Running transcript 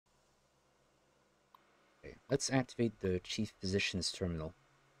let's activate the chief physician's terminal.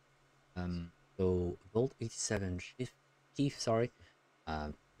 So Vault 87 chief, sorry,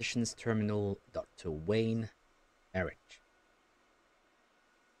 physician's terminal, Dr. Wayne Merrick.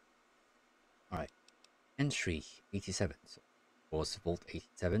 All right, entry 87. So was Vault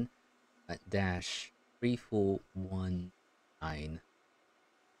 87 dash 3419.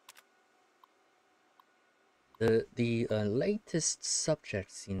 The latest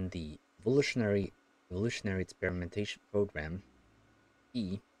subjects in the evolutionary experimentation program,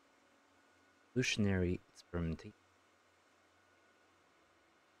 evolutionary experimentation.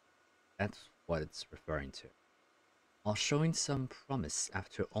 That's what it's referring to. Are showing some promise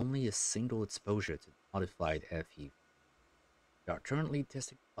after only a single exposure to modified FE. We are currently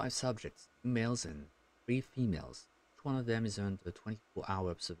testing 5 subjects, 2 males and 3 females. Each one of them is under 24-hour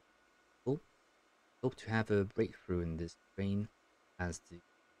observation. Hope to have a breakthrough in this strain as the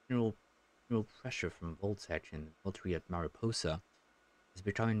general pressure from Voltech and the military at Mariposa is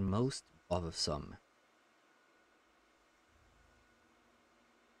becoming most bothersome.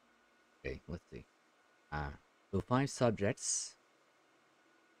 Okay, let's see. So 5 subjects,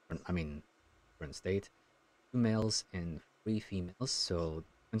 current state, 2 males and 3 females, so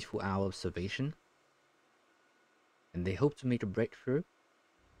 24-hour observation. And they hope to make a breakthrough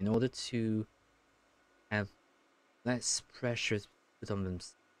in order to have less pressure put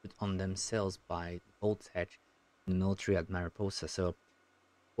on themselves by Voltech and the military at Mariposa. So it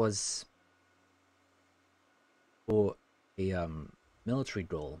was for a military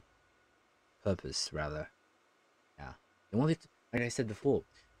goal purpose rather. Yeah, they wanted to, like I said before,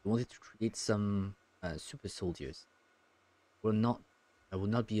 they wanted to create some super soldiers who will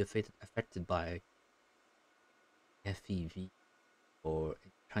not be affected by FEV or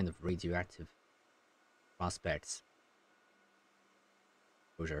any kind of radioactive prospects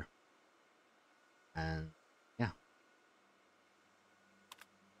exposure. And yeah,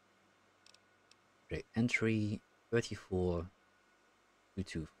 okay, entry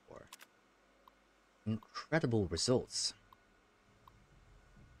 34224. Incredible results.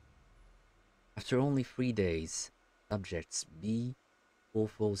 After only 3 days, subjects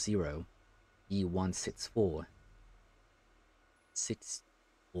B440, B164,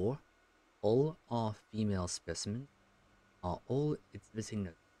 64, all are female specimens, are all exhibiting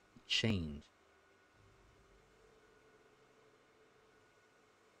a change.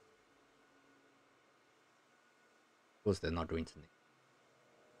 Of course, they're not going to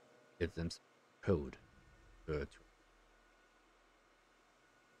give them code to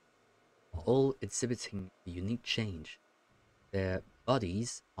all exhibiting a unique change. Their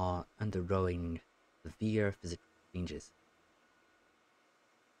bodies are undergoing severe physical changes.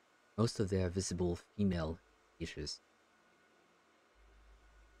 Most of their visible female features.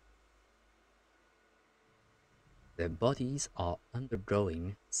 Their bodies are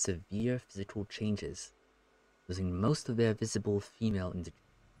undergoing severe physical changes, losing most of their visible female individuals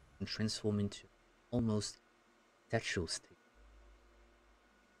and transforming into almost sexual state.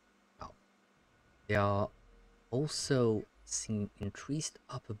 Wow. They are also seeing increased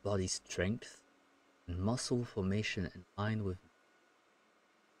upper body strength and muscle formation in line with.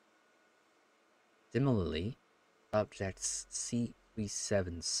 Similarly, subjects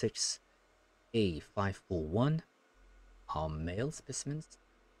C376A541, our male specimens,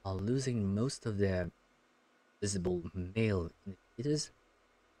 are losing most of their visible male indicators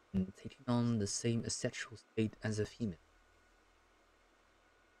and taking on the same sexual state as a female.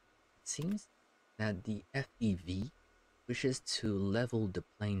 It seems that the FEV wishes to level the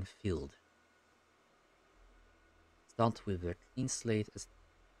playing field. Start with a clean slate as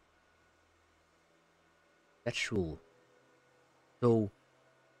sexual. So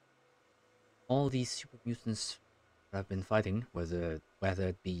all these super mutants have been fighting, whether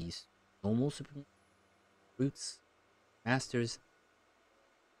it be normal super mutants, brutes, masters,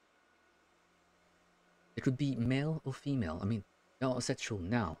 it could be male or female. I mean, they're all sexual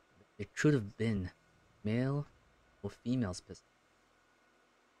now. It could have been male or female specific.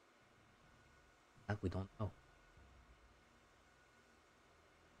 That we don't know.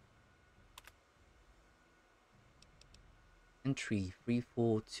 Entry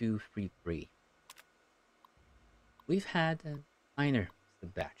 34233. We've had a minor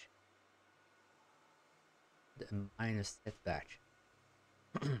setback.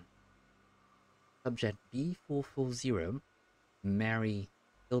 Subject B440, Mary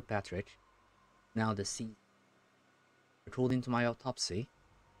Kilpatrick, now deceased. According to my autopsy,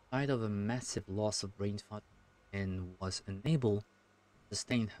 died of a massive loss of brain function and was unable to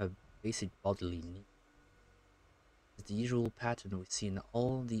sustain her basic bodily needs. It's the usual pattern we see in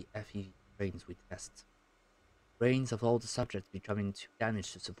all the FEV strains we test. brains of all the subjects becoming too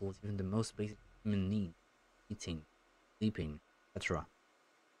damaged to support even the most basic human need, eating, sleeping, etc.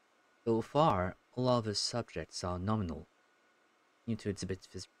 So far, all of the subjects are nominal, continue to exhibit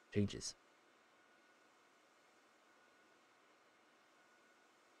physical changes.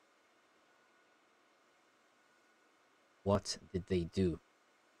 What did they do?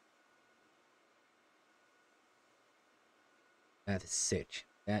 That is sick.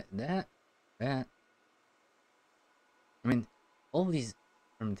 That. I mean, all these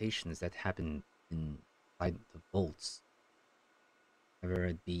fermentations that happen inside the vaults, whether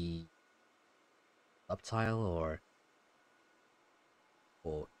it be subtile or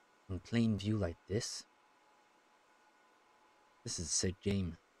in plain view like this is a sick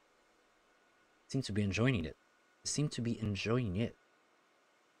game. Seem to be enjoying it. Seem to be enjoying it.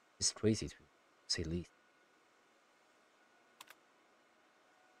 It's crazy to say least.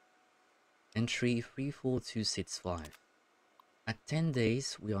 Entry 34265. At 10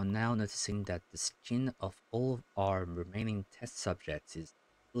 days, we are now noticing that the skin of all of our remaining test subjects is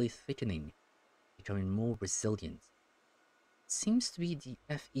really thickening, becoming more resilient. It seems to be the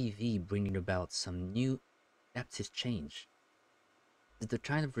FEV bringing about some new adaptive change. Is the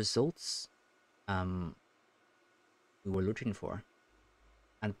kind of results we were looking for?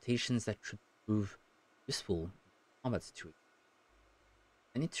 Adaptations that could prove useful in combat situations.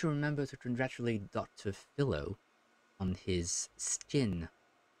 I need to remember to congratulate Dr. Philo on his skin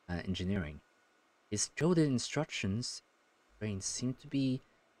engineering. His coded instructions seemed to be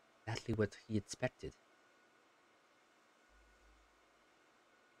exactly what he expected.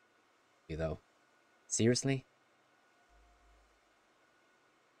 You know, seriously?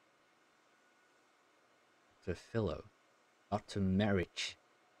 Dr. Philo, Dr. Merrick,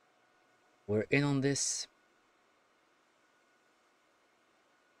 we're in on this.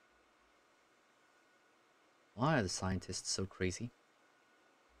 Why are the scientists so crazy?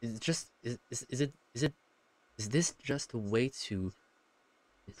 Is it just is this just a way to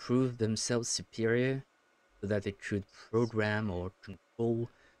prove themselves superior so that they could program or control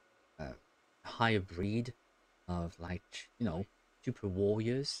a higher breed of, like, you know, super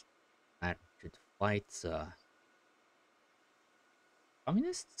warriors that could fight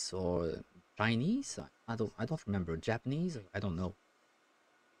communists or Chinese? I don't remember. Japanese? I don't know.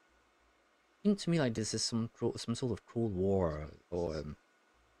 It seemed to me like this is some sort of Cold War or I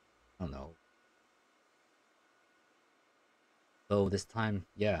don't know. Though this time,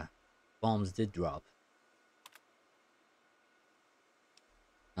 yeah, bombs did drop.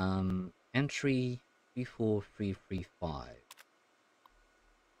 Entry 34335.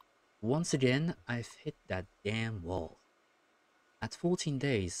 Once again, I've hit that damn wall. At 14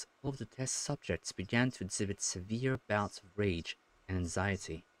 days, all of the test subjects began to exhibit severe bouts of rage and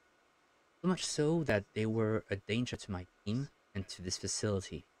anxiety. So much so that they were a danger to my team and to this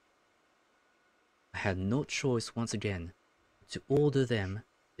facility. I had no choice once again but to order them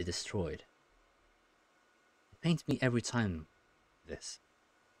to be destroyed. It pains me every time this.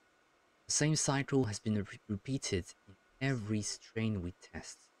 The same cycle has been repeated in every strain we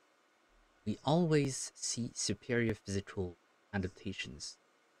test. We always see superior physical adaptations,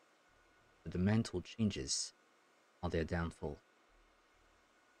 but the mental changes are their downfall.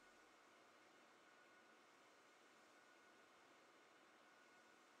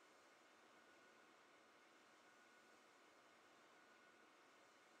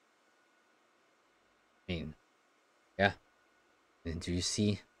 I mean, yeah. And do you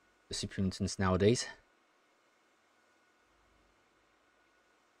see the super mutants nowadays?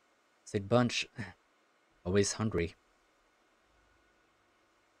 Sick bunch, always hungry,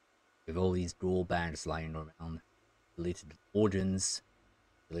 with all these drawbacks lying around, deleted organs,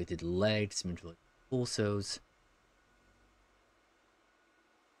 deleted legs, mutilated torsos.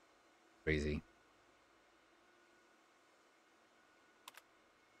 Crazy.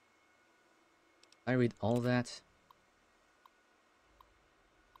 I read all that.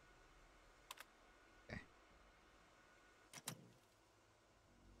 Okay.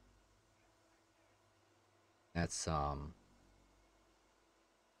 That's